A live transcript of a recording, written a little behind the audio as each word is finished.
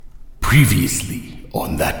Previously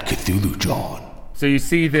on that Cthulhu John. So you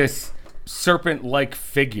see this serpent-like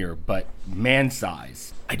figure, but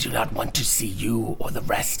man-size. I do not want to see you or the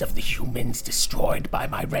rest of the humans destroyed by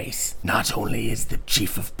my race. Not only is the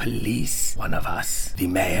chief of police one of us, the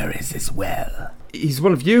mayor is as well. He's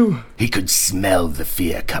one of you? He could smell the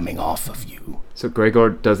fear coming off of you. So Gregor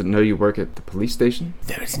doesn't know you work at the police station?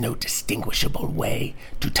 There is no distinguishable way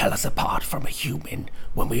to tell us apart from a human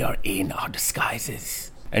when we are in our disguises.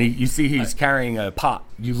 And you see he's carrying a pot.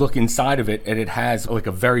 You look inside of it, and it has like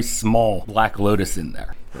a very small black lotus in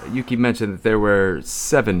there. Yuki mentioned that there were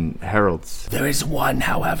 7 heralds. There is one,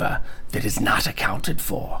 however, that is not accounted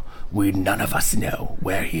for. None of us know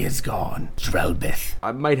where he has gone. Drelbith.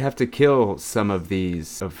 I might have to kill some of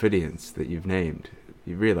these Ophidians that you've named.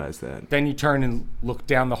 You realize that. Then you turn and look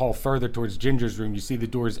down the hall further towards Ginger's room. You see the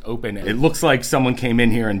doors open. It looks like someone came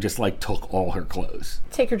in here and just took all her clothes.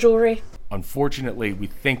 Take her jewelry. Unfortunately, we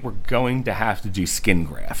think we're going to have to do skin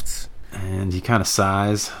grafts. And he kind of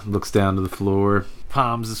sighs, looks down to the floor,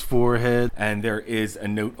 palms his forehead. And there is a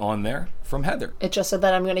note on there from Heather. It just said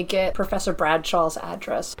that I'm going to get Professor Bradshaw's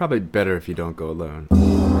address. Probably better if you don't go alone.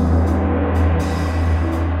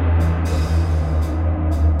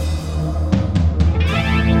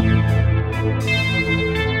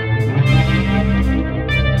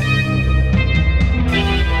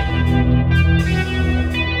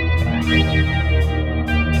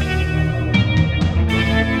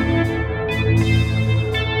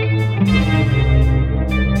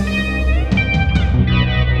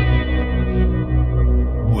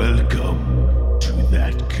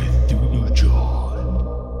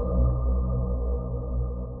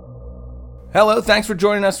 Hello, thanks for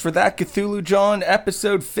joining us for That Cthulhu John,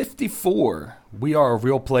 episode 54. We are a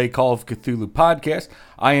real play Call of Cthulhu podcast.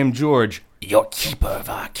 I am George, your keeper of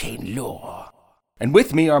arcane lore. And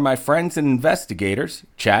with me are my friends and investigators,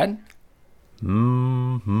 Chad.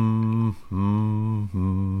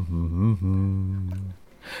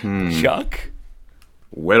 Chuck.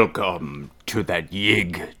 Welcome to that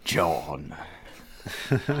yig, John.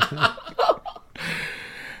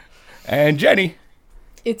 And Jenny.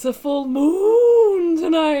 It's a full moon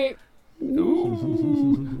tonight.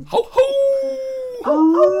 Ooh. Ho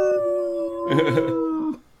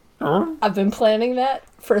ho! I've been planning that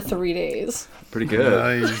for 3 days. Pretty good.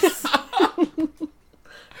 Nice.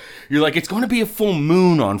 You're like, it's going to be a full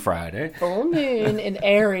moon on Friday. Full moon in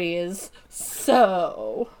Aries.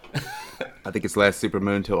 So. I think it's last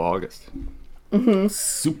supermoon till August. Mm-hmm.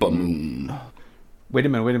 Super moon. Wait a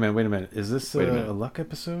minute. Is this a luck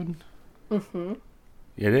episode? Mm-hmm.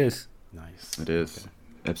 It is. Nice. It is.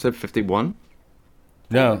 Episode 51?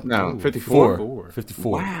 No, 54.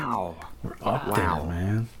 54. Wow. We're up there,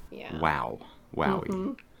 man. Yeah. Wow. Wowie.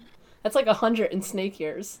 Mm-hmm. That's like 100 in snake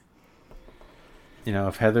years. You know,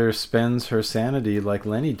 if Heather spends her sanity like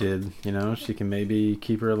Lenny did, she can maybe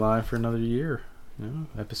keep her alive for another year.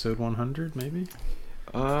 Episode 100, maybe?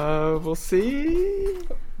 We'll see.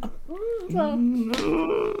 I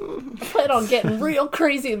plan on getting real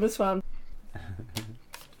crazy in this one.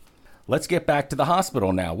 Let's get back to the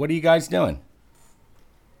hospital now. What are you guys doing?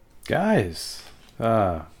 Guys,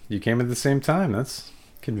 you came at the same time. That's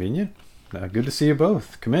convenient. Good to see you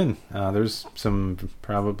both. Come in. There's some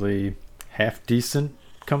probably half-decent,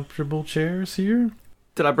 comfortable chairs here.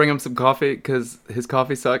 Did I bring him some coffee? Because his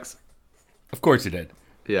coffee sucks. Of course you did.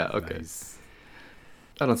 Yeah, okay. Nice.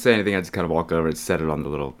 I don't say anything. I just kind of walk over and set it on the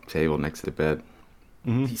little table next to the bed.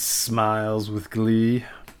 Mm-hmm. He smiles with glee.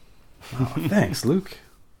 Oh, thanks, Luke.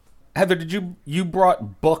 Heather, you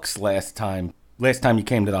brought books last time you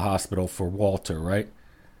came to the hospital for Walter, right?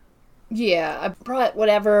 Yeah, I brought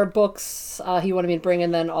whatever books he wanted me to bring,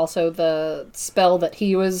 and then also the spell that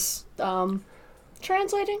he was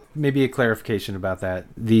translating. Maybe a clarification about that.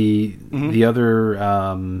 The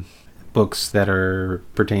other books that are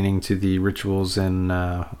pertaining to the rituals and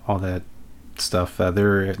all that stuff,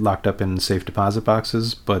 they're locked up in safe deposit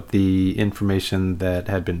boxes, but the information that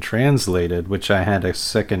had been translated, which I had a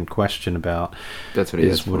second question about, that's what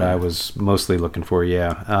is what I was mostly looking for.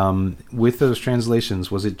 With those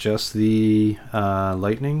translations, was it just the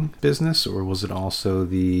lightning business, or was it also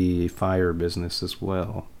the fire business as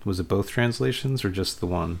well? Was it both translations or just the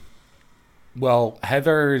one? Well,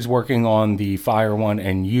 Heather is working on the fire one,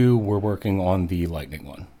 and you were working on the lightning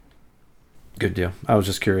one. Good deal. I was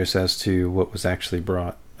just curious as to what was actually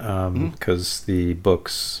brought, because the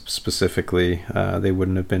books specifically, they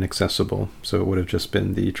wouldn't have been accessible, so it would have just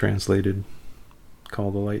been the translated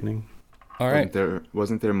Call the Lightning. All right.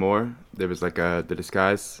 Wasn't there more? There was like the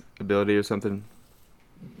disguise ability or something?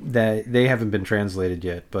 That they haven't been translated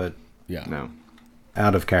yet, but yeah. No.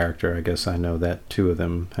 out of character, I guess I know that 2 of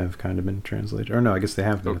them have kind of been translated. Or no, I guess they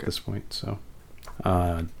have been at this point. So,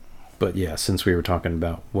 but yeah, since we were talking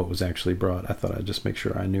about what was actually brought, I thought I'd just make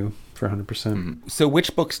sure I knew for 100%. So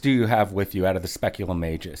which books do you have with you out of the Speculum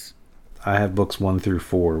Ages? I have books 1 through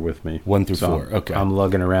 4 with me. 1 through So 4, okay. I'm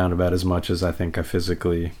lugging around about as much as I think I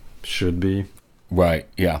physically should be. Right,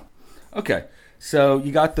 yeah. Okay, so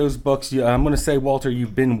you got those books. I'm going to say, Walter,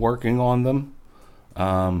 you've been working on them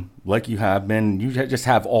like you have been. You just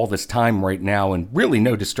have all this time right now and really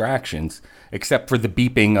no distractions except for the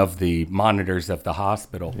beeping of the monitors of the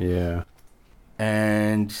hospital. Yeah.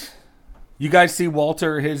 And you guys see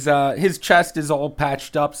Walter, his chest is all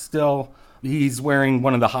patched up still. He's wearing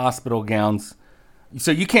one of the hospital gowns.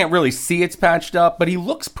 So you can't really see it's patched up, but he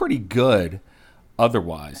looks pretty good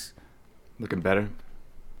otherwise. Looking better?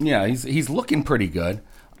 Yeah, he's looking pretty good.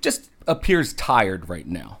 Just appears tired right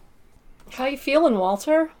now. How you feeling,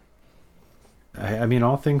 Walter? I mean,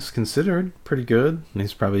 all things considered, pretty good.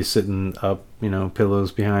 He's probably sitting up,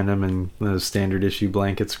 pillows behind him and those standard issue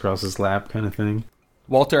blankets across his lap kind of thing.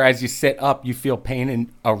 Walter, as you sit up, you feel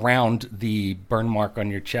pain around the burn mark on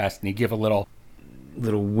your chest, and you give a little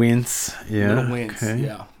wince. Yeah. Little wince, okay.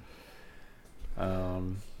 yeah.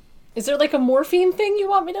 Is there like a morphine thing you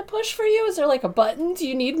want me to push for you? Is there like a button? Do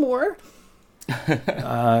you need more?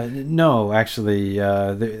 No, actually,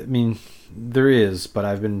 there is, but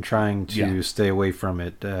I've been trying to stay away from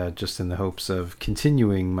it, just in the hopes of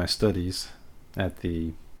continuing my studies at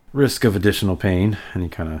the risk of additional pain. And he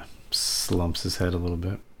kind of slumps his head a little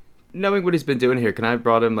bit. Knowing what he's been doing here, can I have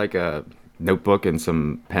brought him like a notebook and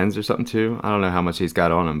some pens or something too? I don't know how much he's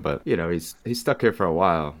got on him, but he's stuck here for a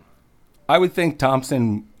while. I would think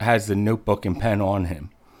Thompson has the notebook and pen on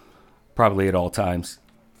him, probably at all times.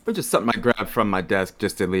 Or just something I grabbed from my desk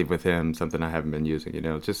just to leave with him, something I haven't been using,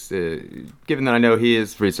 just given that I know he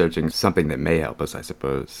is researching something that may help us, I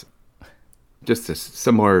suppose. Just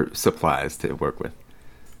some more supplies to work with.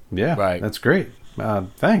 Yeah, right. That's great.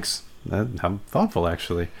 Thanks. I'm thoughtful,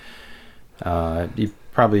 actually. He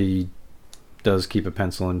probably does keep a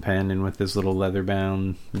pencil and pen in with this little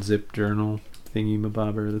leather-bound zip journal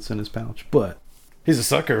thingy-mabobber that's in his pouch. But he's a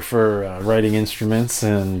sucker for writing instruments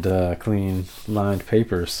and clean lined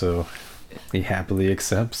paper, so he happily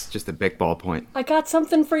accepts. Just a big ballpoint. I got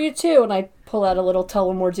something for you too, and I pull out a little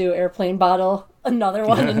Tullamore airplane bottle, another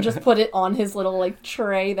one, and just put it on his little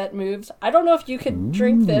tray that moves. I don't know if you could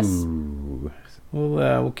drink this. Ooh.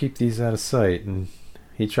 We'll keep these out of sight. And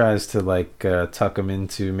he tries to tuck them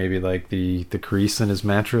into maybe the crease in his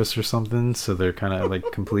mattress or something, so they're kind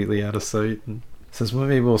of completely out of sight. And says, well,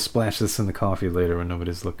 maybe we'll splash this in the coffee later when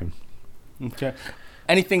nobody's looking. Okay.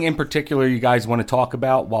 Anything in particular you guys want to talk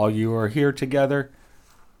about while you are here together?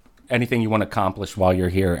 Anything you want to accomplish while you're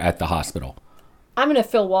here at the hospital? I'm going to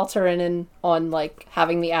fill Walter in on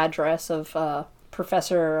having the address of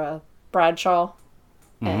Professor Bradshaw,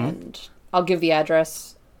 and I'll give the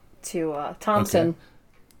address to Thompson. Okay.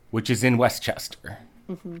 Which is in Westchester.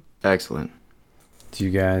 Mm-hmm. Excellent. Do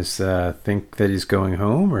you guys think that he's going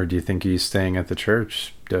home, or do you think he's staying at the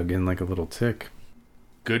church, dug in like a little tick?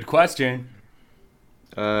 Good question.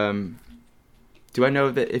 Do I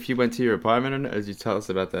know that if you went to your apartment or not? Did you tell us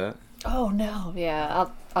about that? Oh no, yeah,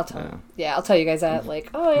 I'll tell. Yeah, I'll tell you guys that.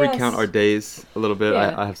 Oh yeah. Recount our days a little bit.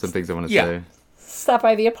 Yeah. I have some things I want to say. Stop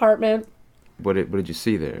by the apartment. What did you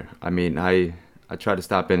see there? I mean, I tried to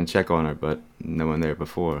stop in and check on her, but no one there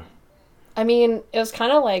before. I mean, it was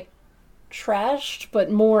kind of trashed,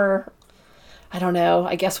 but more, I don't know,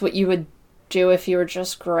 I guess what you would do if you were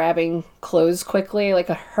just grabbing clothes quickly.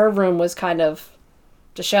 Her room was kind of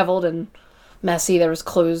disheveled and messy. There was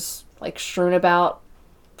clothes strewn about,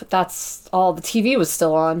 but that's all. The TV was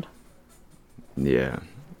still on. Yeah,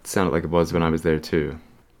 it sounded like it was when I was there too.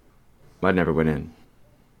 I never went in.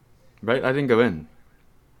 Right? I didn't go in.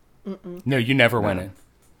 Mm-mm. No, you never went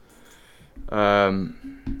in.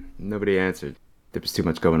 Nobody answered. There was too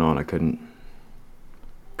much going on. I couldn't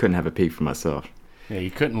have a peek for myself. Yeah,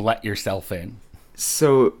 you couldn't let yourself in.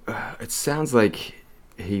 So it sounds like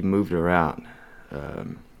he moved her out. I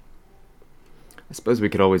suppose we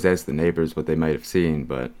could always ask the neighbors what they might have seen,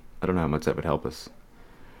 but I don't know how much that would help us.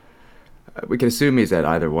 We can assume he's at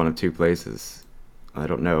either one of two places. I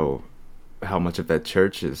don't know how much of that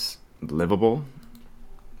church is livable.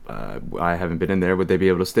 I haven't been in there. Would they be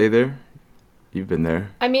able to stay there? You've been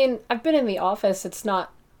there. I mean, I've been in the office. It's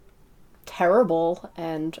not terrible,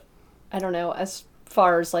 and I don't know, as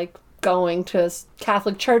far as going to a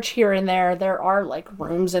Catholic church here and there are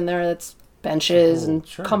rooms in there that's benches and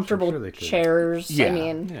comfortable chairs. Yeah. I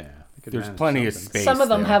mean, Yeah, could There's manage plenty of something. space. Some of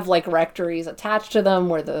them there. have like rectories attached to them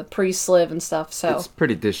where the priests live and stuff. So It's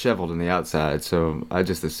pretty disheveled on the outside, so I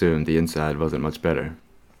just assumed the inside wasn't much better.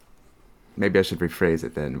 Maybe I should rephrase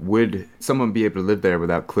it then. Would someone be able to live there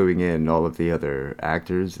without cluing in all of the other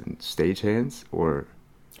actors and stagehands? Or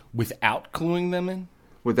Without cluing them in?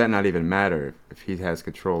 would that not even matter if he has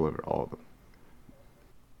control over all of them?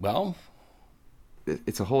 Well,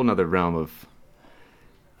 It's a whole nother realm of,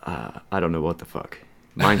 I don't know what the fuck.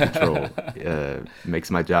 Mind control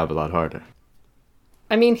makes my job a lot harder.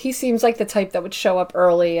 I mean, he seems like the type that would show up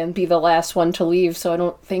early and be the last one to leave, so I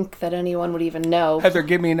don't think that anyone would even know. Heather,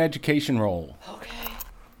 give me an education roll. Okay.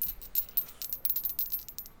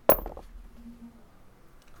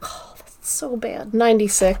 Oh, that's so bad.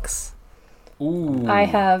 96. Ooh. I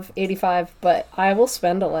have 85, but I will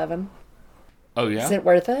spend 11. Oh, yeah? Is it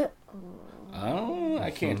worth it? Oh,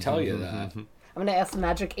 I can't tell you that. I'm going to ask the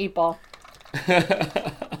magic 8 ball.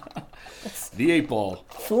 The 8 ball.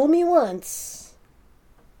 Fool me once.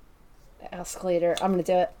 Ask later. I'm going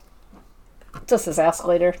to do it. Just as ask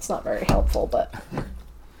later. It's not very helpful, but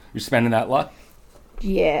You're spending that luck?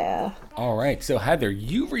 yeah. All right. So, Heather,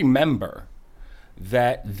 you remember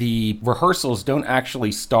that the rehearsals don't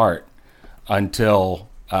actually start until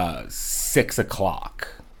 6 o'clock.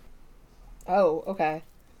 Oh, okay.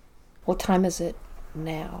 What time is it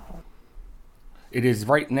now? It is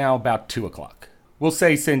right now about 2 o'clock. We'll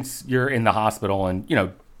say since you're in the hospital and,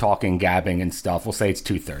 talking, gabbing and stuff, we'll say it's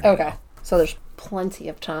 2:30. Okay. So there's plenty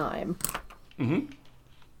of time. Mm-hmm.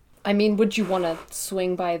 I mean, would you want to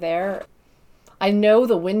swing by there? I know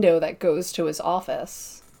the window that goes to his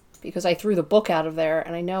office because I threw the book out of there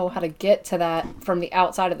and I know how to get to that from the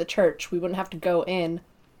outside of the church. We wouldn't have to go in.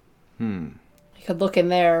 We could look in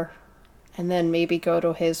there and then maybe go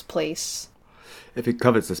to his place. If he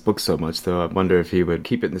covets this book so much, though, I wonder if he would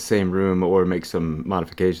keep it in the same room or make some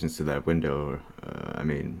modifications to that window. I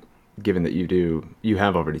mean, given that you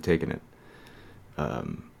have already taken it.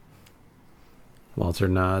 Walter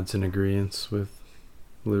nods in agreement with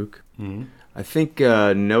Luke. Mm-hmm. I think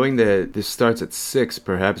knowing that this starts at 6,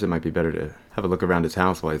 perhaps it might be better to have a look around his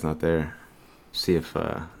house while he's not there. See if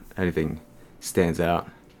anything stands out.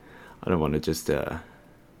 I don't want to just...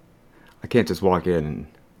 I can't just walk in and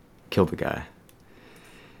kill the guy.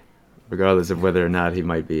 Regardless of whether or not he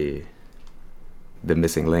might be the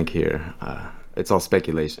missing link here. It's all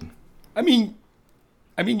speculation. I mean,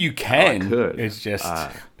 you can. I could. It's just...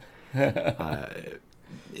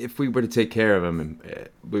 If we were to take care of him,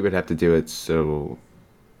 we would have to do it so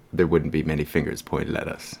there wouldn't be many fingers pointed at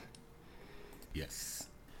us. Yes.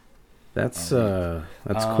 That's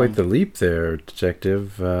quite the leap there,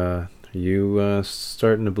 Detective. You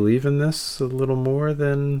starting to believe in this a little more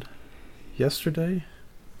than yesterday?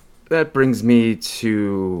 That brings me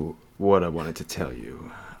to what I wanted to tell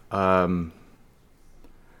you. I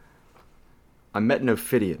met an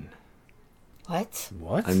Ophidian. What?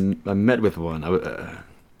 What? I met with one.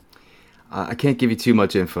 I can't give you too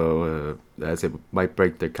much info, as it might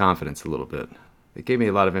break their confidence a little bit. They gave me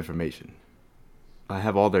a lot of information. I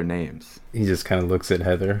have all their names. He just kind of looks at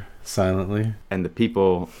Heather silently. And the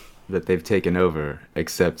people that they've taken over,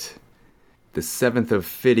 except the 7th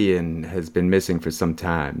Ophidian has been missing for some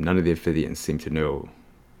time. None of the Ophidians seem to know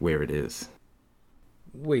where it is.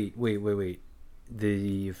 Wait.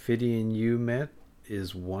 The Ophidian you met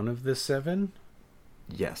is one of the 7?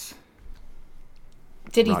 Yes.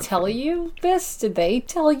 Did he Rock tell Fang. you this? Did they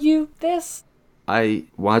tell you this? I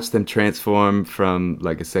watched them transform from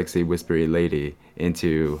like a sexy whispery lady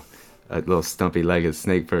into a little stumpy-legged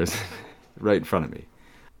snake person right in front of me.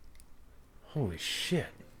 Holy shit.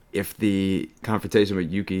 If the confrontation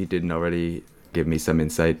with Yuki didn't already give me some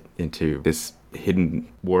insight into this hidden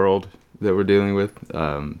world that we're dealing with,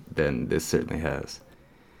 then this certainly has.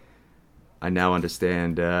 I now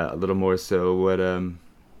understand a little more so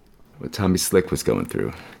what Tommy Slick was going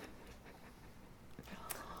through.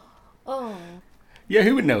 Oh. Yeah,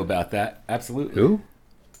 who would know about that? Absolutely. Who?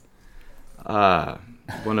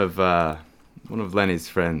 One of Lenny's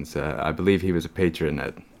friends. I believe he was a patron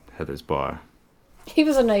at Heather's bar. He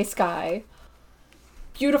was a nice guy.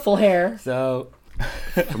 Beautiful hair. So,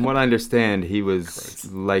 From what I understand, he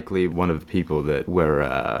was likely one of the people that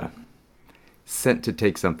were sent to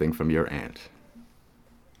take something from your aunt.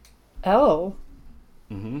 Oh.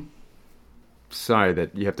 Sorry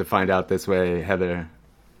that you have to find out this way, Heather,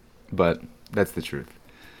 but that's the truth.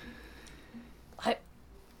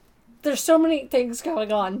 There's so many things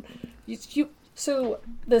going on. So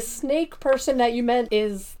the snake person that you met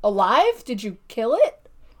is alive? Did you kill it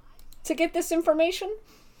to get this information?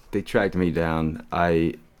 They tracked me down.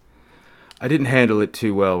 I didn't handle it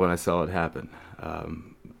too well when I saw it happen.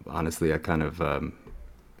 honestly, I kind of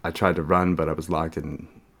I tried to run, but I was locked in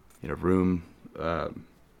a room.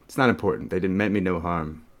 It's not important. They didn't meant me no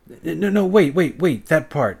harm. No, wait, that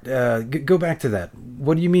part. Go back to that.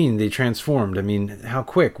 What do you mean they transformed? I mean, how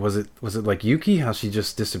quick? Was it like Yuki, how she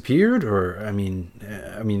just disappeared? Or, I mean,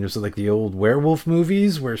 was it like the old werewolf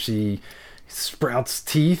movies where she sprouts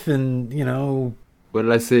teeth and, What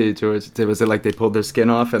did I say, George? Was it like they pulled their skin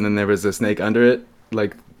off and then there was a snake under it?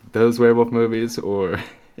 Like those werewolf movies, or...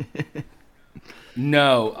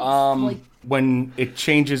 No, when it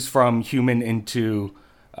changes from human into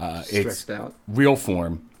its out. real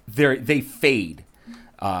form, they fade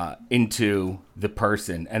into the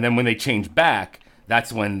person, and then when they change back,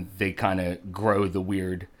 that's when they kind of grow the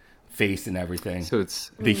weird face and everything. So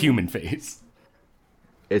it's the human face.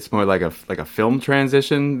 It's more like a film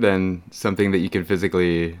transition than something that you can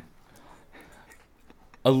physically.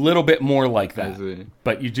 A little bit more like that, I see.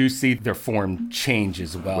 but you do see their form change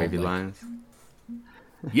as well. Wavy lines.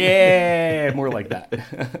 Yeah, more like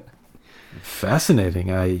that.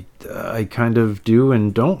 Fascinating. I kind of do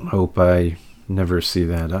and don't hope I never see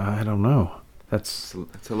that. I don't know. It's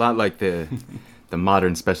a lot like the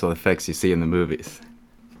modern special effects you see in the movies.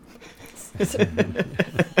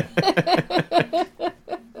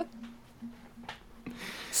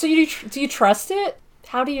 So do you trust it?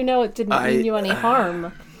 How do you know it didn't mean you any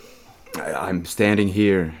harm? I'm standing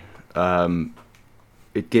here.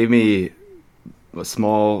 It gave me a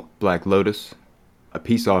small black lotus, a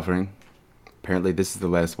peace offering. Apparently this is the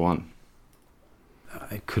last one.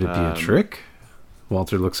 Could it be a trick?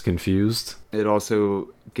 Walter looks confused. It also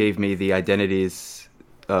gave me the identities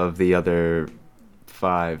of the other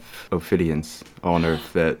 5 Ophidians on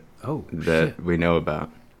Earth that we know about.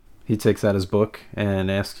 He takes out his book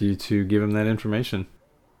and asks you to give him that information.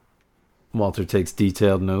 Walter takes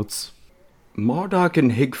detailed notes. Marduk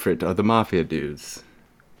and Higfrid are the mafia dudes.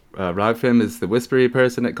 Rogfim is the whispery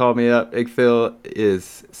person that called me up. Igfil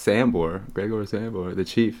is Gregor Sambor, the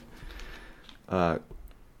chief.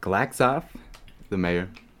 Glaxoff, the mayor.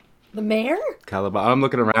 The mayor? Calabar. I'm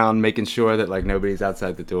looking around, making sure that nobody's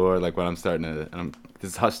outside the door. When I'm starting to,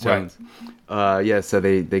 this is Hush Jones. Right. So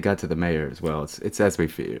they got to the mayor as well. It's as we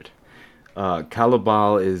feared.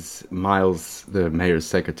 Calabal is Miles, the mayor's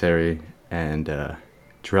secretary, and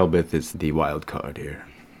Drelbith is the wild card here.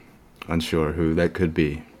 Unsure who that could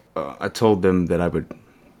be. I told them that I would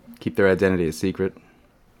keep their identity a secret,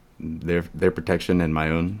 their protection and my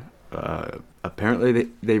own. Apparently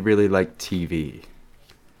they really like TV,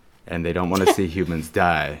 and they don't want to see humans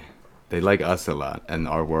die. They like us a lot and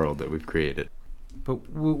our world that we've created. But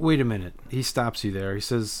wait a minute. He stops you there. He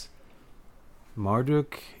says,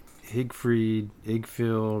 Marduk, Higfried,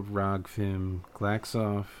 Igfil, Rogfim,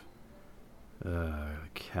 Glaxoff,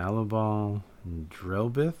 Calabal, and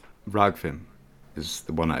Drelbith? Rogfim is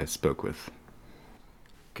the one I spoke with.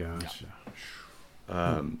 Gotcha.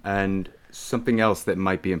 And something else that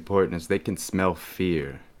might be important is they can smell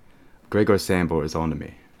fear. Gregor Sambor is onto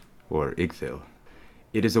me, or Igfil.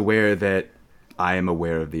 It is aware that I am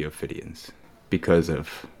aware of the Ophidians because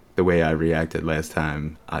of the way I reacted last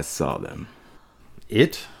time I saw them.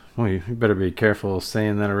 It? Well, you better be careful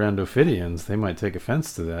saying that around Ophidians. They might take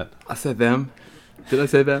offense to that. I said them. Did I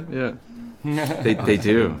say them? Yeah. They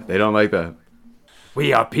do. They don't like that.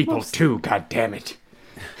 We are people too, goddammit.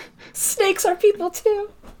 Snakes are people too.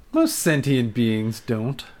 Most sentient beings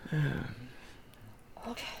don't.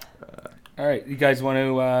 Okay. All right, you guys want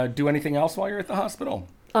to do anything else while you're at the hospital?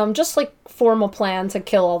 Just form a plan to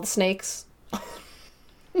kill all the snakes.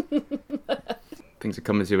 Things are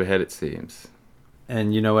coming to a head, it seems.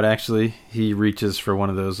 And you know what, actually? He reaches for one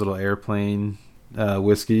of those little airplane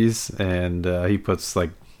whiskeys, and he puts, a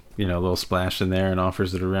little splash in there and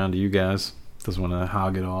offers it around to you guys. Doesn't want to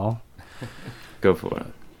hog it all. Go for it.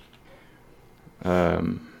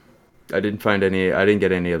 I didn't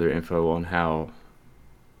get any other info on how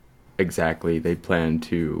exactly they plan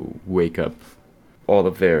to wake up all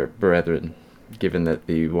of their brethren, given that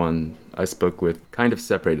the one I spoke with kind of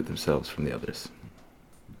separated themselves from the others.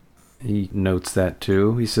 He notes that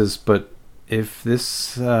too. He says, but if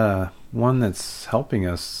this one that's helping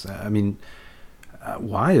us,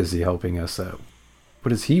 why is he helping us? What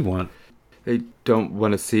does he want? They don't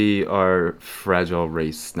want to see our fragile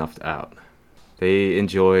race snuffed out. They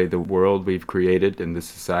enjoy the world we've created in this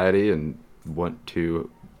society and want to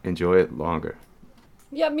enjoy it longer.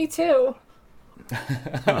 Yeah, me too.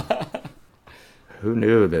 Who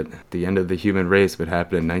knew that the end of the human race would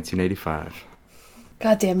happen in 1985?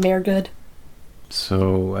 Goddamn Mayor Good.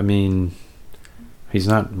 So, he's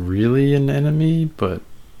not really an enemy, but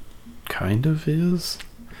kind of is?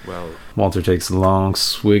 Well, Walter takes a long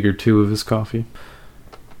swig or two of his coffee.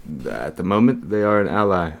 At the moment, they are an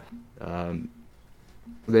ally.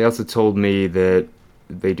 They also told me that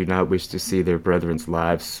they do not wish to see their brethren's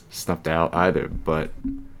lives snuffed out either, but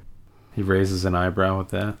He raises an eyebrow with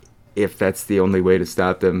that. if that's the only way to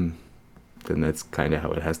stop them, then that's kind of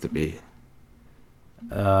how it has to be.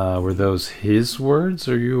 Were those his words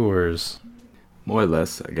or yours? More or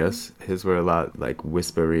less, I guess. His were a lot like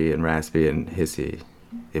whispery and raspy and hissy.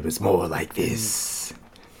 It was more like this.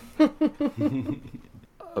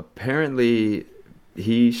 Apparently,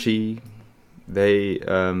 they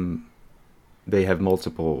have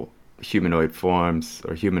multiple humanoid forms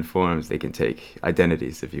or human forms they can take,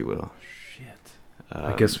 identities, if you will. Shit.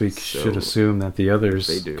 I guess we should assume that the others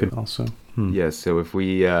they do. could also. Yes, so if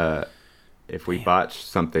we botch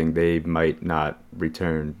something, they might not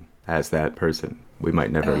return as that person. We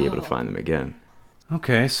might never be able to find them again.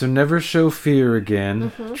 Okay, so never show fear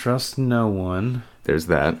again. Trust no one. There's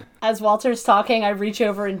that. As Walter's talking, I reach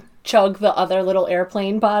over and chug the other little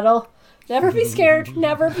airplane bottle. Never be scared.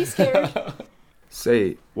 Never be scared.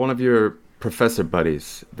 Say, one of your professor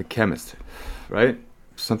buddies, the chemist, right?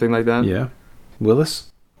 Something like that? Yeah.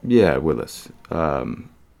 Willis? Yeah, Willis.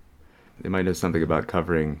 They might know something about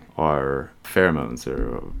covering our pheromones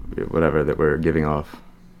or whatever that we're giving off.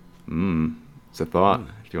 It's a thought.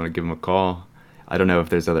 If you want to give them a call. I don't know if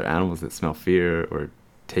there's other animals that smell fear or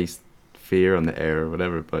taste fear on the air or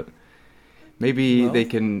whatever, but maybe they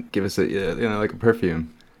can give us like a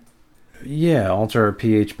perfume. Yeah, alter our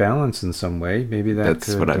pH balance in some way. Maybe That's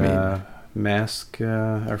could what I mean. Mask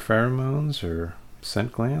our pheromones or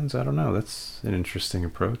scent glands. I don't know. That's an interesting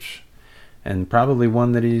approach. And probably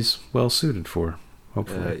one that he's well suited for,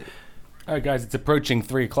 hopefully. All right, guys, it's approaching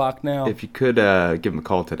 3 o'clock now. If you could give him a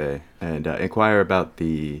call today and inquire about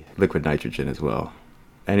the liquid nitrogen as well.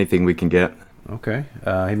 Anything we can get. Okay.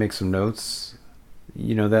 He makes some notes.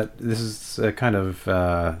 You know, that this is kind of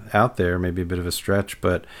out there, maybe a bit of a stretch,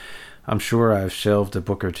 but I'm sure I've shelved a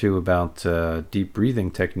book or two about deep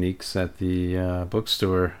breathing techniques at the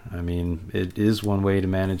bookstore. I mean, it is one way to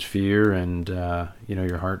manage fear and,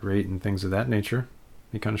 your heart rate and things of that nature.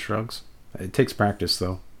 He kind of shrugs. It takes practice,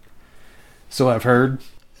 though. So I've heard.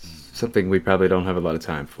 Something we probably don't have a lot of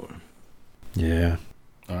time for. Yeah.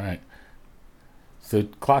 All right. So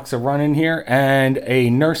clocks are running here, and a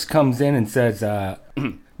nurse comes in and says,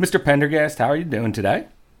 Mr. Pendergast, how are you doing today?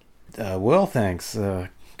 Well, thanks. Good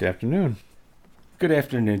afternoon. Good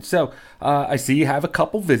afternoon. So I see you have a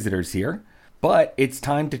couple visitors here, but it's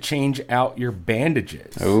time to change out your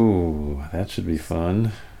bandages. Oh, that should be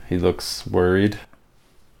fun. He looks worried.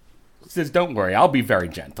 Says, don't worry, I'll be very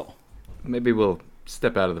gentle. Maybe we'll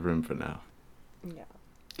step out of the room for now. Yeah.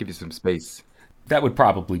 Give you some space. That would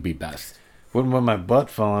probably be best. Wouldn't want my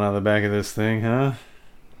butt falling out of the back of this thing, huh?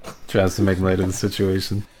 Tries to make light of the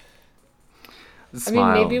situation. Smile.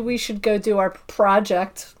 I mean, maybe we should go do our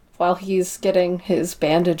project while he's getting his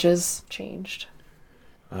bandages changed.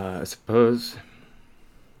 I suppose.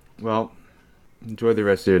 Well, enjoy the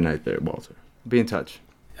rest of your night there, Walter. Be in touch.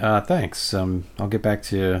 Thanks. I'll get back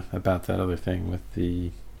to you about that other thing with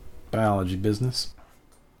the biology business.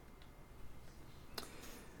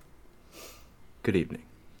 Good evening.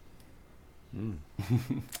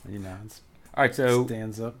 He nods. All right, so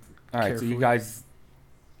Stands up. all right, so carefully. you guys.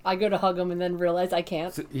 I go to hug him and then realize I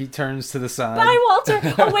can't. He turns to the side. Bye, Walter!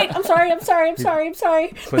 Oh, wait, I'm sorry.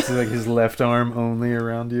 Puts like his left arm only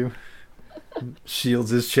around you.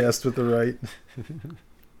 Shields his chest with the right.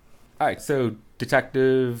 All right, so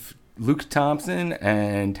Detective Luke Thompson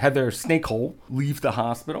and Heather Snakehole leave the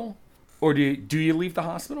hospital, or do you leave the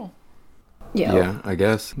hospital? Yeah. I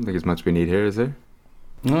guess. I think as much we need here, is there?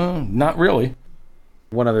 No, not really.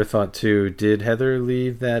 One other thought too: did Heather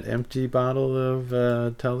leave that empty bottle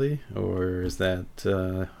of Tully, or is that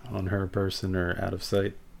on her person or out of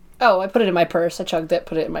sight? Oh, I put it in my purse. I chugged it,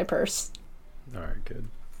 put it in my purse. All right, good.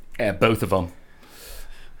 Yeah, both of them.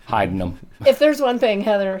 Hiding them. If there's one thing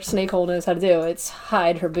Heather Snakehole knows how to do, it's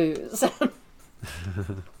hide her booze.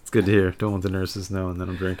 It's good to hear. Don't want the nurses knowing that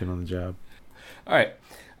I'm drinking on the job. All right.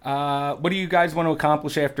 What do you guys want to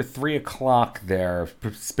accomplish after 3 o'clock there,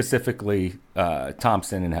 specifically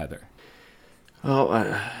Thompson and Heather? Oh,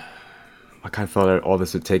 I kind of thought all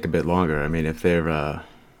this would take a bit longer. I mean, if they're,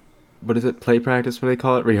 what is it, play practice, what do they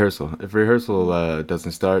call it? Rehearsal. If rehearsal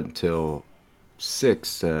doesn't start until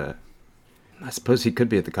 6, I suppose he could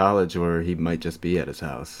be at the college or he might just be at his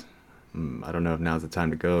house. I don't know if now's the time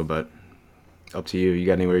to go, but up to you. You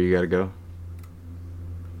got anywhere you got to go?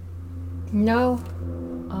 No.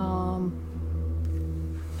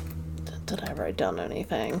 Did I write down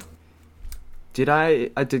anything? Did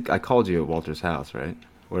I called you at Walter's house, right?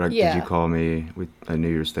 Or Yeah. did you call me? I knew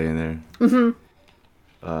you were staying there. Mm-hmm.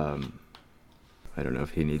 I don't know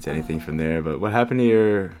if he needs anything from there, but what happened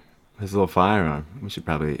to his little firearm? We should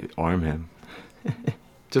probably arm him.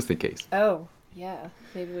 Just in case. Oh, yeah.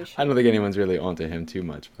 Maybe we should. I don't think anyone's really onto him too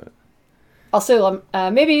much, but... Also,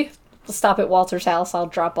 maybe we'll stop at Walter's house. I'll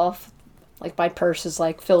drop off, like, my purse is,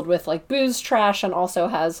 like, filled with, like, booze, trash, and also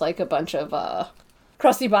has, like, a bunch of,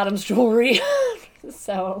 Krusty Bottom's jewelry.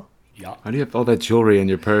 So... Yeah. Why do you have all that jewelry in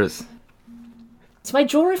your purse? It's my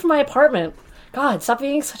jewelry from my apartment. God, stop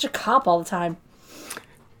being such a cop all the time.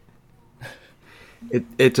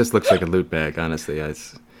 It just looks like a loot bag, honestly. I'm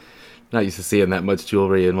not used to seeing that much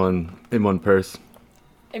jewelry in one purse.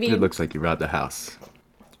 I mean, It looks like you robbed a house.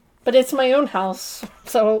 but it's my own house,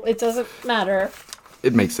 so it doesn't matter.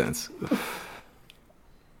 It makes sense.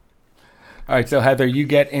 All right, so Heather, you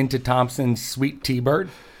get into Thompson's Sweet Tea Bird,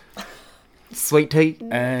 Sweet tea.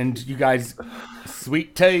 and you guys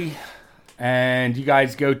sweet tea, and you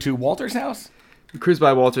guys go to Walter's house. We cruise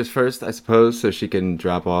by Walter's first, I suppose, so she can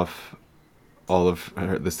drop off all of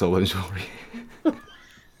the stolen jewelry.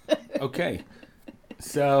 Okay,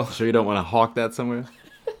 so Sure you don't want to hawk that somewhere?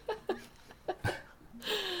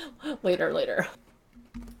 Later.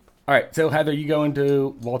 all right, so Heather, you go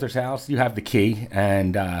into Walter's house. You have the key,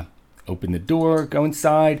 and open the door, go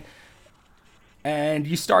inside, and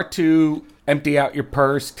you start to empty out your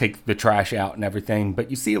purse, take the trash out and everything. But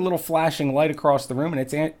you see a little flashing light across the room, and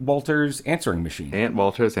it's Aunt Walter's answering machine. Aunt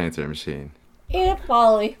Walter's answering machine. Aunt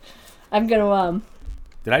Wally. I'm gonna,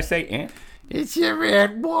 Did I say Aunt? It's your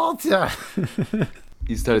Aunt Walter.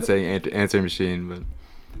 You started saying answering machine, but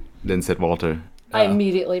then said Walter. I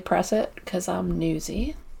immediately press it, because I'm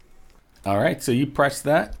newsy. All right, so you press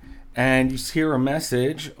that, and you hear a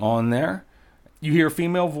message on there. You hear a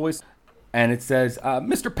female voice, and it says,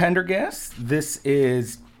 Mr. Pendergast, this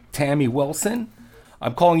is Tammy Wilson.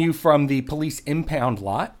 I'm calling you from the police impound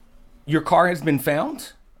lot. Your car has been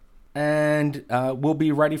found, and we'll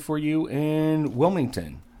be ready for you in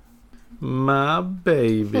Wilmington. My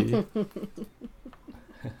baby.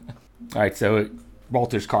 All right, so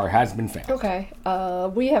Walter's car has been found. Okay.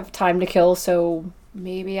 We have time to kill, so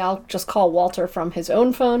maybe I'll just call Walter from his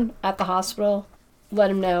own phone at the hospital, let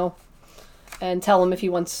him know, and tell him if he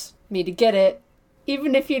wants me to get it.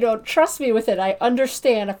 Even if you don't trust me with it, I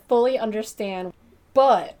understand. I fully understand.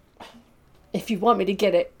 But if you want me to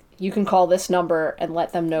get it, you can call this number and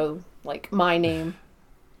let them know, like, my name,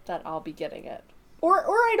 that I'll be getting it. Or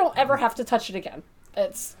I don't ever have to touch it again.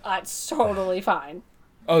 It's totally fine.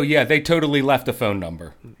 Oh, yeah, they totally left a phone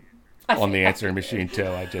number on the answering machine, too.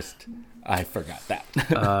 I forgot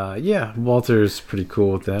that. Yeah, Walter's pretty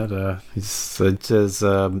cool with that. He says,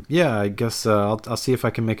 yeah, I guess I'll see if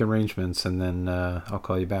I can make arrangements, and then I'll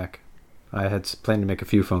call you back. I had planned to make a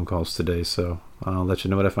few phone calls today, so I'll let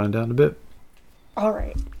you know what I find out in a bit. All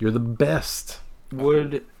right. You're the best.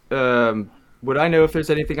 Would I know if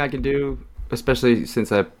there's anything I can do, especially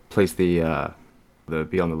since I placed the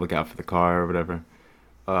be on the lookout for the car or whatever?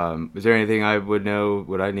 Is there anything I would know?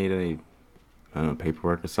 Would I need any, I don't know,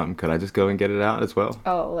 paperwork or something? Could I just go and get it out as well?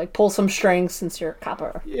 Oh, like pull some strings since you're a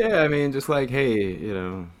copper. Yeah, I mean, just like, hey,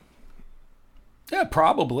 Yeah,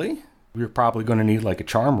 probably. You're probably going to need like a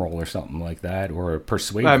charm roll or something like that, or a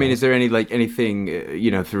persuade. I mean, roll. is there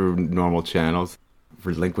anything, through normal channels,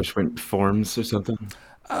 relinquishment forms or something?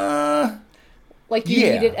 Like you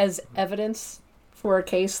Yeah. need it as evidence for a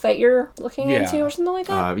case that you're looking Yeah. into or something like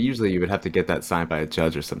that? Usually you would have to get that signed by a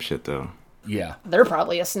judge or some shit, though. Yeah. They're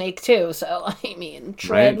probably a snake too, so I mean,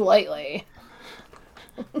 tread Right. lightly.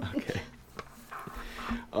 Okay.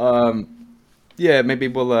 Yeah, maybe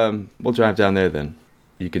we'll drive down there then.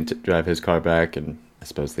 You can drive his car back, and I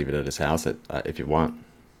suppose leave it at his house if you want.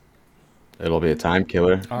 It'll be a time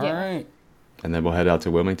killer, All Yeah. right. and then we'll head out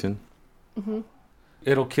to Wilmington.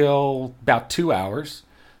 It'll kill about 2 hours.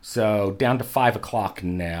 So down to 5 o'clock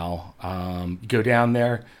now. You go down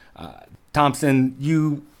there. Thompson,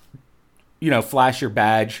 you flash your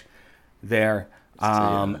badge there.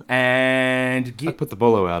 And I put the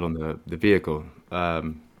bolo out on the vehicle.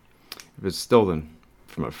 It was stolen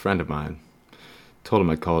from a friend of mine. Told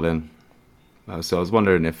him I'd called in. So I was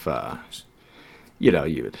wondering if, you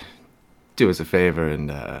would do us a favor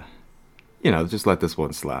and, just let this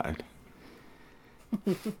one slide.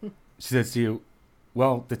 she says to you,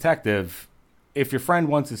 well, detective, if your friend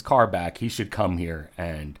wants his car back, he should come here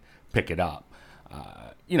and pick it up.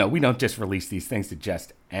 We don't just release these things to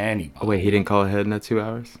just anybody. Oh, wait, he didn't call ahead in that 2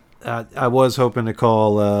 hours? I was hoping to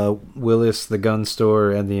call Willis, the gun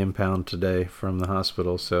store, and the impound today from the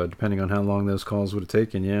hospital. So depending on how long those calls would have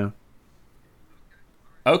taken, yeah.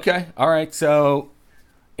 Okay. All right. So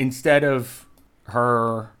instead of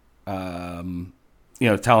her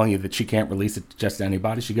telling you that she can't release it to just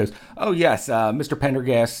anybody. She goes, "Oh yes, Mr.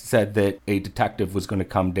 Pendergast said that a detective was going to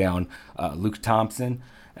come down, Luke Thompson,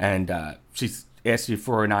 and she's asked you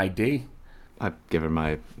for an ID." I give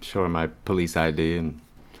her show her my police ID and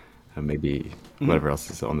maybe whatever else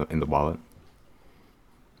is in the wallet.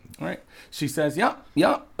 All right. She says, "Yep,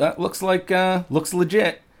 that looks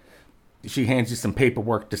legit." She hands you some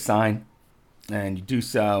paperwork to sign, and you do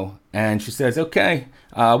so. And she says, "Okay,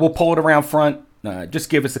 we'll pull it around front.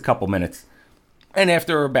 Just give us a couple minutes." And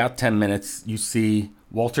after about 10 minutes, you see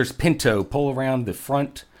Walter's Pinto pull around the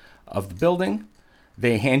front of the building.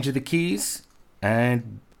 They hand you the keys,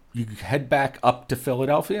 and you head back up to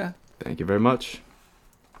Philadelphia. Thank you very much.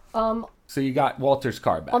 So you got Walter's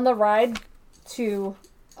car back. On the ride to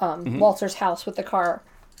Walter's house with the car,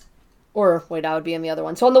 or wait, I would be in the other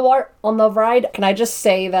one. So on the ride, can I just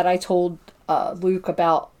say that I told Luke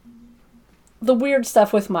about the weird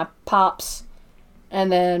stuff with my pops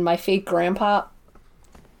and then my fake grandpa?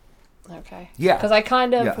 Okay. Yeah. Because I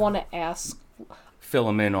kind of want to ask. Fill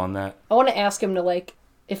him in on that. I want to ask him to,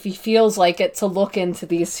 if he feels like it, to look into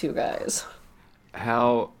these two guys.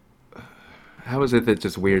 How is it that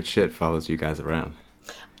just weird shit follows you guys around?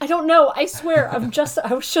 I don't know. I swear, I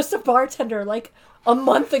was just a bartender a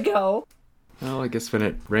month ago. Well, I guess when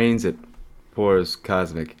it rains, it pours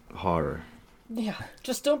cosmic horror. Yeah,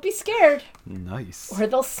 just don't be scared, Nice. or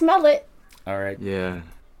they'll smell it. All right. Yeah.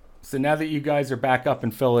 So now that you guys are back up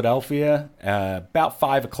in Philadelphia, about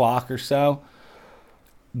 5 o'clock or so,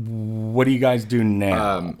 what do you guys do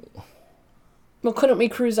now? Well, couldn't we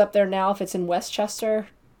cruise up there now if it's in Westchester?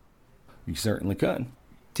 You certainly could.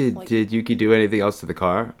 Did Yuki do anything else to the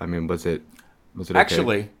car? I mean, was it okay?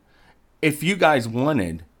 Actually, if you guys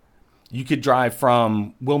wanted, you could drive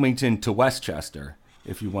from Wilmington to Westchester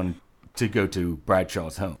if you wanted to go to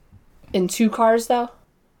Bradshaw's home. In two cars, though?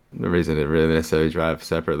 No reason to really necessarily drive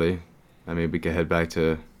separately. I mean, we could head back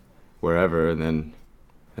to wherever and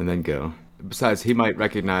then go. Besides, he might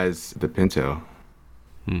recognize the Pinto.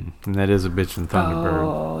 And that is a bitchin' Thunderbird.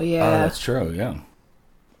 Oh, Oh, yeah. that's true, yeah.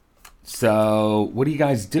 So, what do you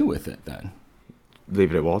guys do with it then?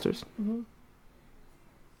 Leave it at Walters. Mm-hmm.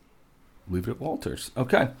 Leave it at Walters.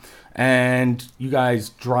 Okay. And you guys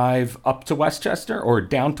drive up to Westchester or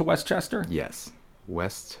down to Westchester? Yes.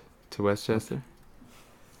 West to Westchester.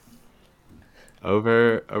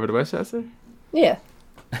 Over to Westchester. Yeah.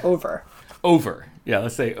 Over. Over. Yeah,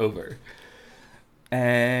 let's say over.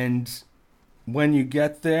 And when you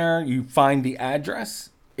get there, you find the address.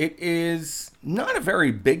 It is not a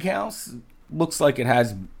very big house. Looks like it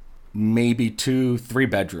has maybe 2-3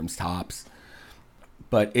 bedrooms tops.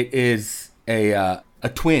 But it is a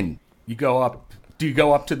twin. You go up. Do you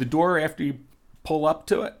go up to the door after you pull up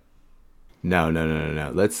to it? No.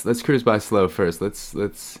 Let's cruise by slow first.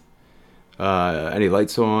 Let's any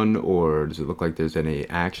lights on, or does it look like there's any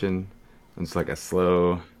action? It's like a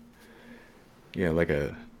slow, like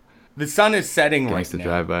a The sun is setting right gangster now.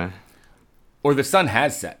 drive-by. Or the sun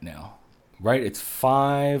has set now, right? It's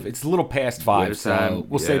 5. It's a little past 5, Winter so time?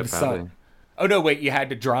 we'll say Yeah, the probably. sun. Oh no, wait! You had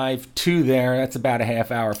to drive to there. That's about a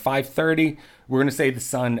half hour. 5:30. We're gonna say the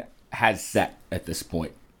sun has set at this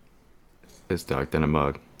point. It's dark than a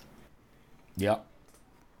mug. Yep.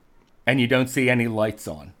 And you don't see any lights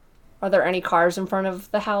on. Are there any cars in front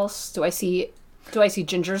of the house? Do I see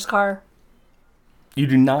Ginger's car? You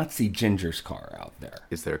do not see Ginger's car out there.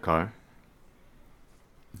 Is there a car?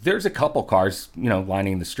 There's a couple cars,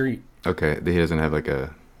 lining the street. Okay, he doesn't have like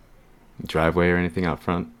a driveway or anything out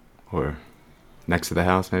front, or next to the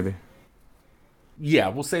house, maybe. Yeah,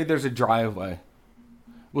 we'll say there's a driveway.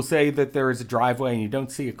 We'll say that there is a driveway and you don't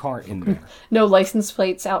see a car in there. No license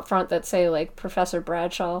plates out front that say Professor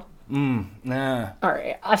Bradshaw. Nah. All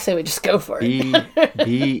right, I say we just go for it.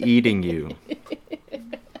 Be eating you.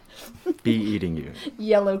 Be eating you.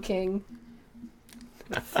 Yellow King.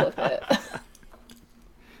 Flip it.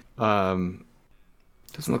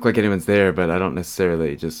 Doesn't look like anyone's there, but I don't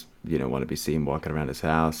necessarily just want to be seen walking around his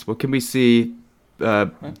house. What can we see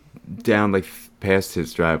down past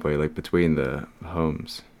his driveway, between the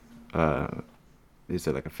homes? Is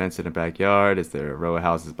there a fence in the backyard? Is there a row of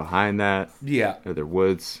houses behind that? Yeah. Are there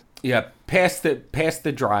woods? Yeah, past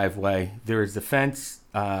the driveway, there is a fence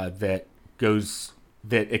that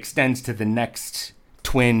extends to the next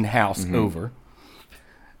twin house over,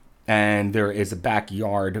 and there is a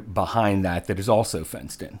backyard behind that is also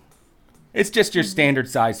fenced in. It's just your standard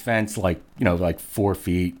size fence, 4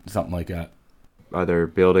 feet, something like that. Are there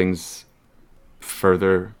buildings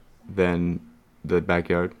further than the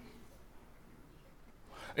backyard?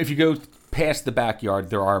 If If you go past the backyard,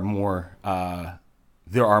 there are more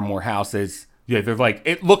houses. Yeah, they're like,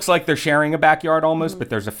 it looks like they're sharing a backyard almost, but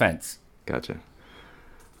there's a fence. Gotcha.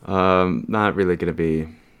 Not really going to be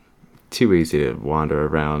too easy to wander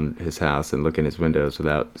around his house and look in his windows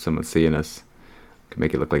without someone seeing us. Could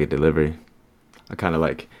make it look like a delivery. I kind of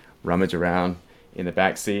like rummage around in the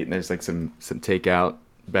back seat, and there's like some takeout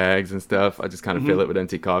bags and stuff. I just kind of fill it with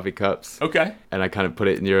empty coffee cups. Okay. And I kind of put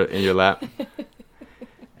it in your lap.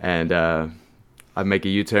 And I make a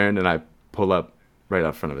U-turn and I pull up right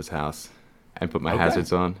out front of his house and put my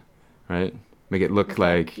hazards on, right? Make it look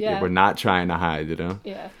like we're not trying to hide, you know?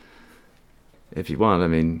 Yeah. If you want, I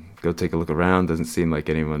mean, go take a look around. Doesn't seem like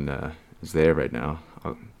anyone is there right now.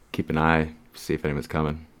 I'll keep an eye, see if anyone's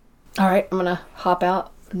coming. All right, I'm going to hop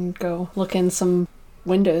out and go look in some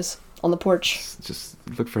windows on the porch. Just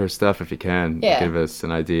look for her stuff if you can. Yeah. Give us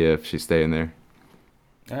an idea if she's staying there.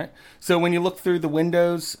 All right. So when you look through the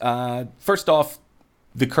windows, first off,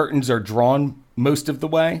 the curtains are drawn most of the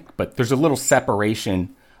way, but there's a little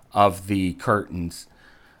separation of the curtains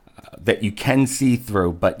that you can see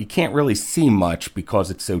through, but you can't really see much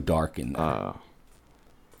because it's so dark in there.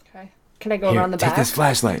 Okay. Can I go around the back? Take this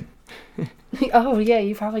flashlight. Oh, yeah,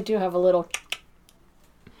 you probably do have a little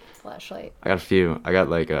flashlight. I got a few. I got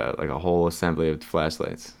like a whole assembly of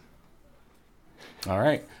flashlights. All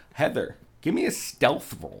right. Heather, give me a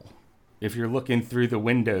stealth roll if you're looking through the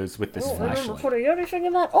windows with this I don't remember flashlight. putting anything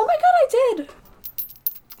in that. Oh my god, I did!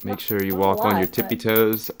 Make sure you Not a walk on lot, your tippy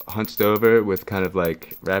toes, hunched over with kind of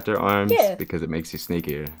like raptor arms, Yeah. because it makes you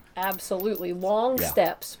sneakier. Absolutely. Long Yeah.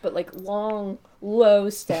 steps, but like long, low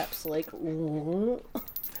steps. Like,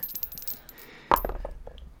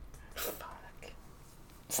 fuck.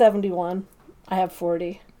 71. I have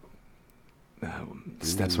 40.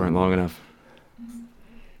 Steps weren't long enough.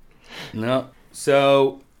 No.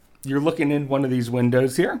 So you're looking in one of these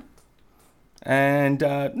windows here, and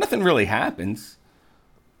nothing really happens.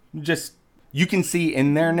 Just you can see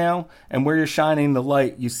in there now, and where you're shining the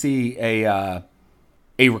light, you see a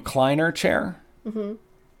recliner chair. Mm-hmm.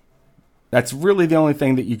 That's really the only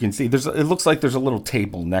thing that you can see. It looks like there's a little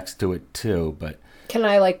table next to it too, but Can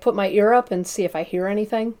I like put my ear up and see if I hear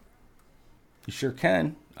anything? you sure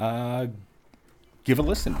can. Give a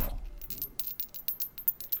listen roll.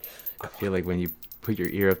 I feel like when you put your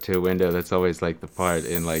ear up to a window, that's always like the part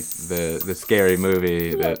in like the scary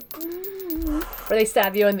movie that, Or they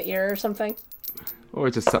stab you in the ear or something? or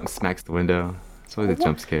just something smacks the window. It's always a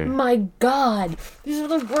jump scare. My god. These are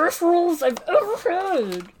the worst rolls I've ever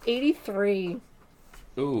had. 83.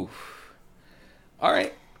 Ooh. All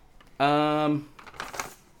right. Can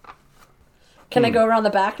I go around the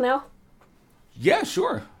back now? Yeah,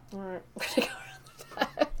 sure. Alright, we're gonna go around the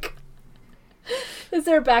back. Is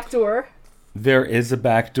there a back door? There is a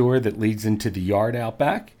back door that leads into the yard out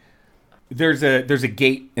back. There's a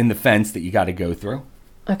gate in the fence that you got to go through.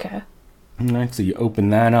 Okay. All right, so you open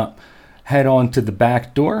that up, head on to the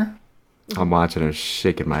back door. I'm watching her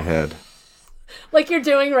shaking my head. Like you're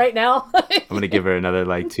doing right now. I'm gonna give her another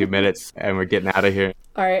like 2 minutes, and we're getting out of here.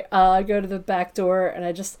 Alright, I go to the back door and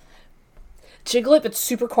I just jiggle it, but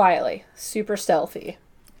super quietly. Super stealthy.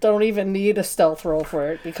 Don't even need a stealth roll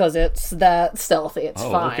for it because it's that stealthy. It's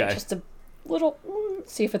fine. Okay. Just a little...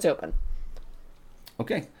 see if it's open.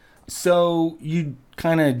 Okay. So you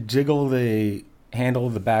kind of jiggle the handle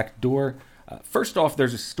of the back door. First off,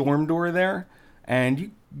 there's a storm door there, and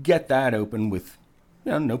you get that open with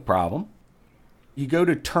no problem. You go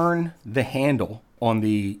to turn the handle on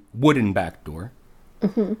the wooden back door,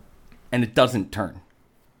 and it doesn't turn.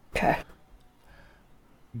 Okay.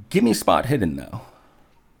 Give me a spot hidden, though.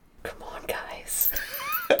 Come on, guys.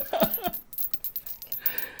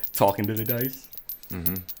 Talking to the dice.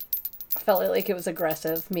 I felt like it was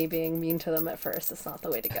aggressive, me being mean to them at first. It's not the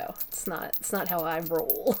way to go. It's not how I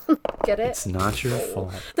roll. Get it? It's not your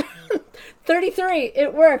fault. 33.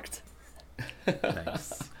 It worked.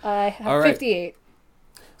 Nice. I have All right. 58.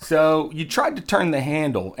 So you tried to turn the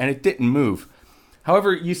handle, and it didn't move.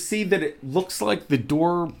 However, you see that it looks like the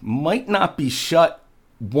door might not be shut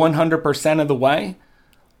 100% of the way.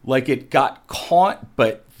 Like it got caught,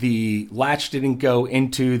 but the latch didn't go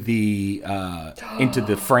into the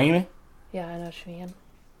frame. Yeah, I know what you mean.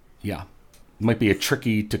 Yeah. Might be a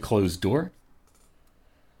tricky to close door.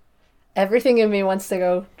 Everything in me wants to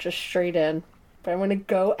go just straight in. But I'm going to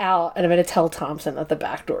go out and I'm going to tell Thompson that the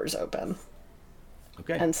back door is open.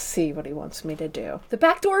 Okay. And see what he wants me to do. The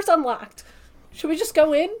back door's unlocked. Should we just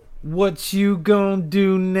go in? What you gonna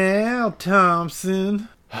do now, Thompson?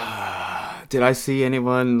 Did I see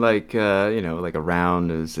anyone like like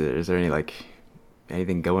around? Is there any like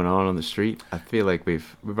anything going on the street? I feel like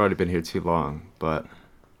we've already been here too long, but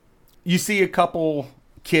You see a couple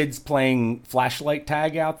kids playing flashlight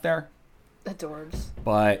tag out there. Adorbs.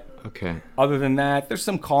 But Okay. other than that, there's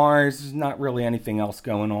some cars. There's not really anything else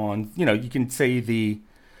going on. You know, you can see the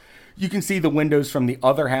windows from the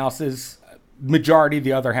other houses. Majority of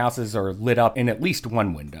the other houses are lit up in at least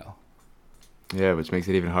one window. Yeah, which makes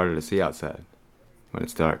it even harder to see outside when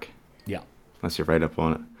it's dark. Yeah. Unless you're right up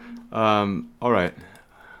on it. All right.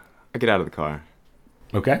 I get out of the car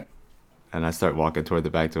Okay. and I start walking toward the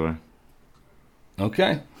back door.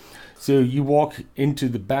 Okay. So you walk into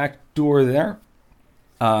the back door there.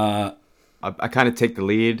 I kind of take the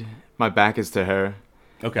lead. My back is to her.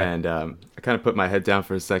 Okay. And I kind of put my head down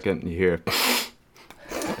for a second and you hear,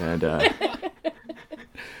 and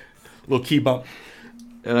Little key bump.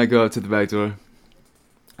 and I go up to the back door.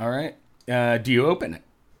 All right. Do you open it?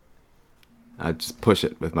 I just push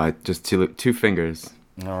it with my just two fingers.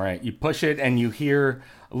 All right. You push it and you hear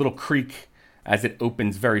a little creak as it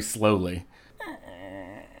opens very slowly.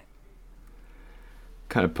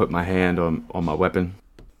 Kind of put my hand on my weapon.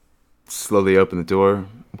 Slowly open the door.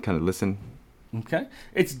 Kind of listen. Okay.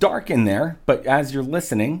 It's dark in there, but as you're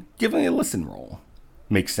listening, give me a listen roll.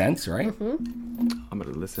 Makes sense, right? I'm going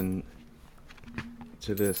to listen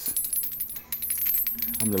to this.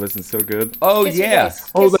 I'm going to listen so good. Oh, Kiss your yeah.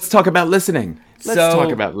 face. Oh, let's talk about listening. Let's So-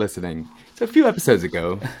 talk about listening. So a few episodes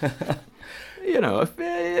ago, you know,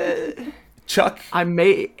 Chuck. I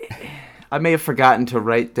may have forgotten to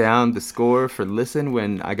write down the score for listen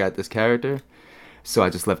when I got this character. So I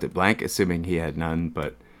just left it blank, assuming he had none.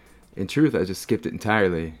 But in truth, I just skipped it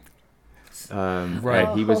entirely. Right.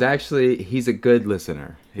 And he's a good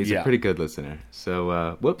listener. He's Yeah. a pretty good listener.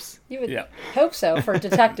 So, whoops. You would Yeah. hope so for a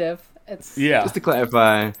detective. It's Yeah. Just to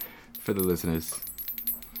clarify for the listeners,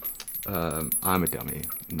 I'm a dummy,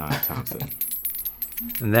 not Thompson.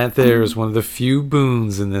 And that there is one of the few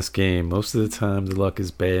boons in this game. Most of the time, the luck is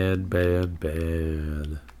bad, bad,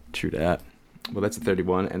 bad. True that. Well, that's a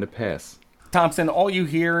 31 and a pass. Thompson, all you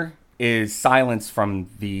hear is silence from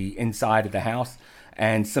the inside of the house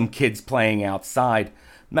and some kids playing outside.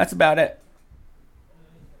 And that's about it.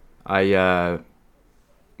 I,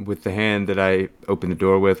 with the hand that I open the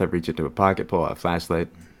door with, I reach into a pocket, pull out a flashlight,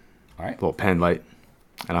 All right. pull a pen light,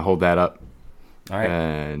 and I hold that up All right.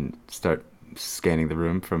 and start scanning the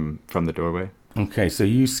room from the doorway. Okay, so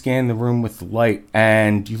you scan the room with the light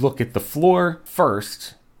and you look at the floor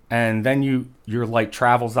first, and then your light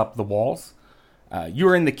travels up the walls.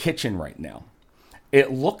 You're in the kitchen right now.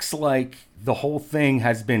 It looks like the whole thing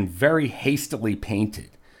has been very hastily painted.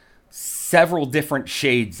 Several different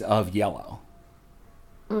shades of yellow.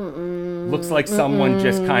 Looks like someone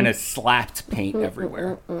just kind of slapped paint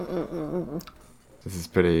everywhere. This is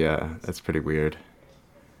pretty, that's pretty weird.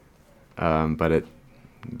 But it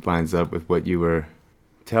lines up with what you were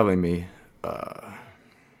telling me.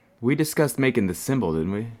 We discussed making the symbol,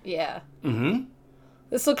 didn't we? yeah. Mm-hmm.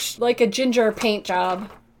 This looks like a ginger paint job.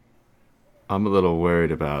 I'm a little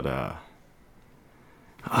worried about,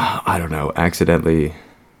 I don't know, accidentally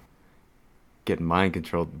getting mind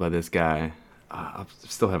controlled by this guy. I'm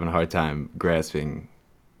still having a hard time grasping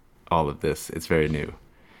all of this. It's very new.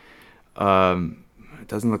 It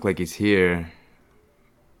doesn't look like he's here,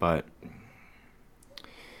 but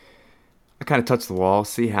I kind of touch the wall,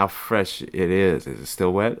 see how fresh it is. Is it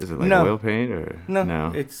still wet? Is it like No. oil paint or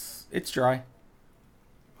No, it's dry.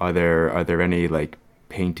 Are there any like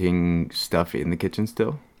painting stuff in the kitchen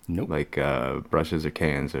still? Nope. Like brushes or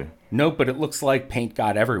cans or Nope, but it looks like paint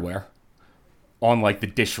got everywhere. On like the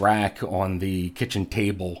dish rack, on the kitchen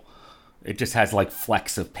table. It just has like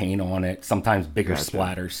flecks of paint on it, sometimes bigger Gotcha.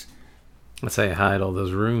 splatters. That's how you hide all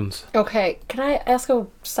those runes. Okay, can I ask a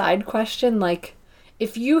side question? Like,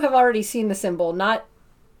 if you have already seen the symbol, not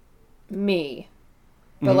me,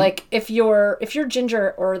 but like if you're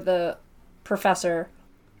Ginger or the professor,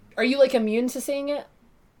 are you like immune to seeing it?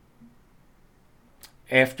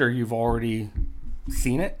 After you've already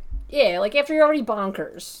seen it? Yeah, like after you're already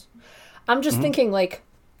bonkers. I'm just thinking like,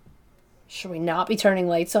 should we not be turning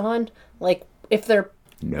lights on? Like if they're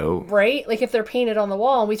no? right, like if they're painted on the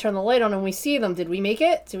wall and we turn the light on and we see them, did we make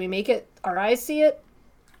it? Did we make it? Our eyes see it?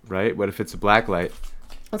 Right? What if it's a black light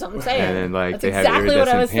That's what I'm saying. and then like That's they have exactly what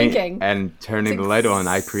I iridescent was paint thinking. and turning That's the light on?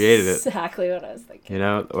 I created it. Exactly what I was thinking. You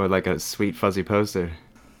know, or like a sweet fuzzy poster.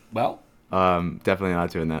 Well, Definitely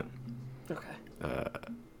not doing that. Okay.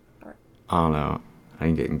 I don't know. I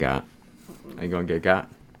ain't getting got. I ain't gonna get got.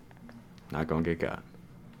 Not gonna get got.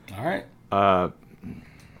 all right.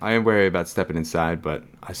 I am wary about stepping inside, but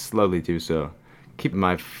I slowly do so, keeping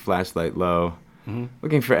my flashlight low,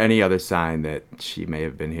 looking for any other sign that she may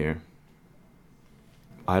have been here.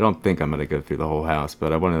 I don't think I'm gonna go through the whole house,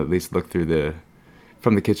 but I want to at least look through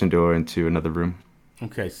from the kitchen door into another room.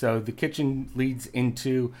 Okay, so the kitchen leads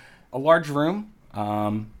into a large room.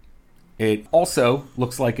 It also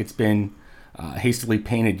looks like it's been hastily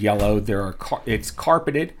painted yellow. It's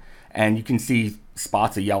carpeted, and you can see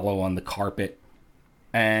spots of yellow on the carpet.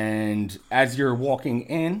 And as you're walking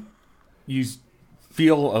in, you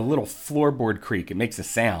feel a little floorboard creak. It makes a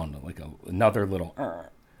sound, like another little.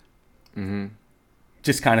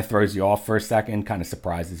 Just kind of throws you off for a second, kind of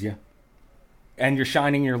surprises you. And you're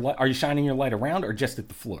shining your light. Are you shining your light around or just at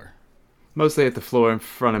the floor? Mostly at the floor in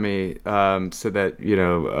front of me, so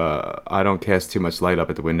that I don't cast too much light up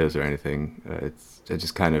at the windows or anything. I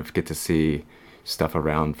just kind of get to see stuff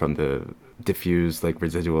around from the diffused, like,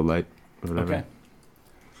 residual light or whatever. Okay.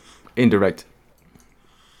 Indirect.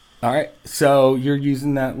 All right. So you're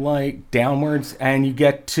using that light downwards, and you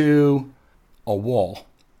get to a wall,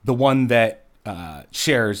 the one that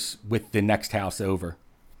shares with the next house over.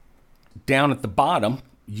 Down at the bottom,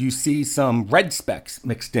 you see some red specks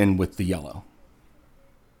mixed in with the yellow.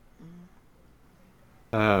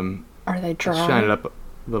 Are they dry? Shine it up a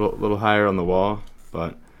little higher on the wall,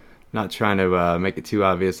 but not trying to make it too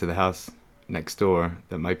obvious to the house next door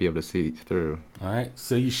that might be able to see through. All right.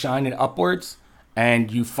 So you shine it upwards,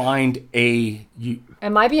 and you find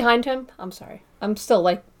Am I behind him? I'm sorry. I'm still,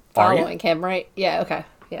 like, following him, right? Yeah, okay.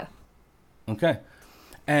 Yeah. Okay.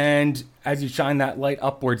 And as you shine that light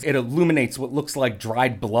upwards, it illuminates what looks like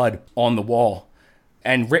dried blood on the wall.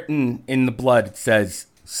 And written in the blood, it says,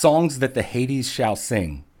 "Songs that the Hades shall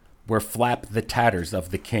sing, where flap the tatters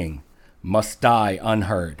of the king, must die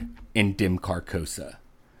unheard in dim Carcosa."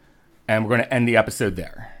 And we're going to end the episode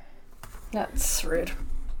there. That's rude.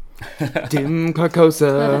 Dim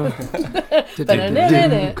Carcosa.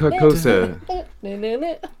 Dim Carcosa.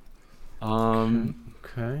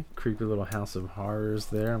 Okay, creepy little house of horrors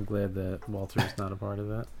there. I'm glad that Walter's not a part of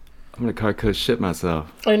that. I'm gonna Carcosa shit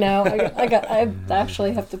myself. I know. I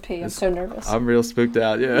actually have to pee. I'm so nervous. I'm real spooked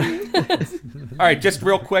out. Yeah. All right, just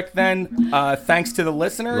real quick then. Thanks to the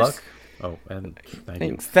listeners. Luck. Oh, and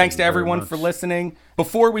thanks. Thanks to everyone for listening.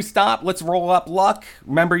 Before we stop, let's roll up luck.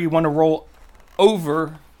 Remember, you want to roll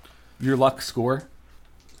over your luck score.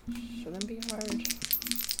 Shouldn't be hard.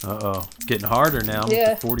 Uh-oh. Getting harder now.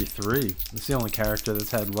 Yeah. 43. It's the only character that's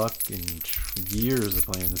had luck in years of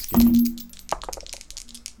playing this game.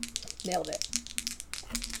 Nailed it.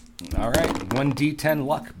 All right, 1d10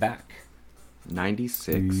 luck back.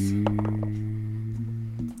 96.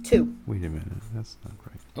 2. Wait a minute. That's not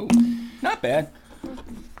right. Oh, not bad.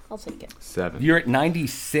 I'll take it. 7. You're at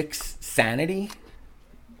 96 sanity.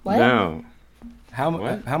 What? No. How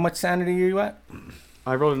much sanity are you at?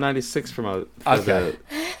 I rolled a 96 for Okay.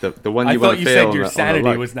 the one you I want thought to you fail said your on the sanity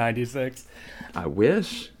luck. was 96. I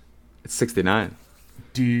wish. It's 69.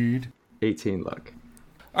 Dude. 18 luck.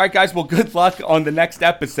 All right, guys. Well, good luck on the next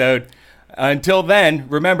episode. Until then,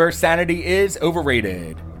 remember, sanity is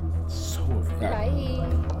overrated. So overrated. Bye.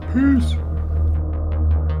 Peace.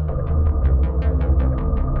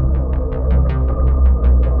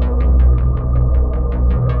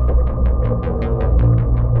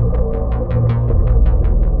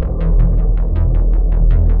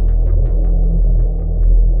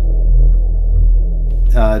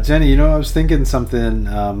 Jenny, I was thinking something.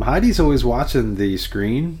 Heidi's always watching the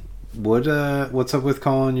screen. What's up with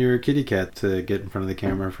calling your kitty cat to get in front of the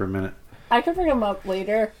camera for a minute? I can bring him up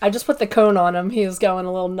later. I just put the cone on him. He was going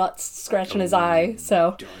a little nuts, scratching his eye.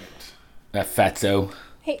 So, That fatso.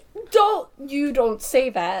 hey, don't say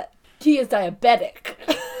that. He is diabetic.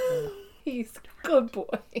 He's a good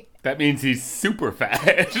boy. That means he's super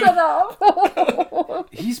fat. Shut up.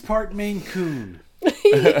 He's part Maine Coon.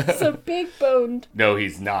 He's a big boned No,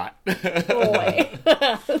 he's not. boy.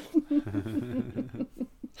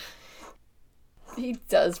 He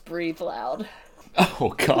does breathe loud.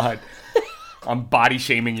 Oh, God. I'm body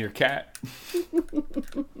shaming your cat.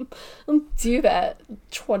 Do that.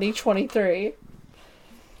 2023.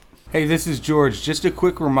 Hey, this is George. Just a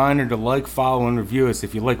quick reminder to like, follow, and review us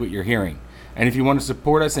if you like what you're hearing. And if you want to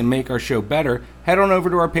support us and make our show better, head on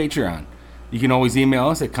over to our Patreon. You can always email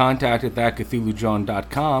us at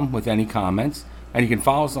contact@thatcthulhujohn.com with any comments. And you can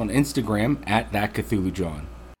follow us on Instagram @thatcthulhujohn.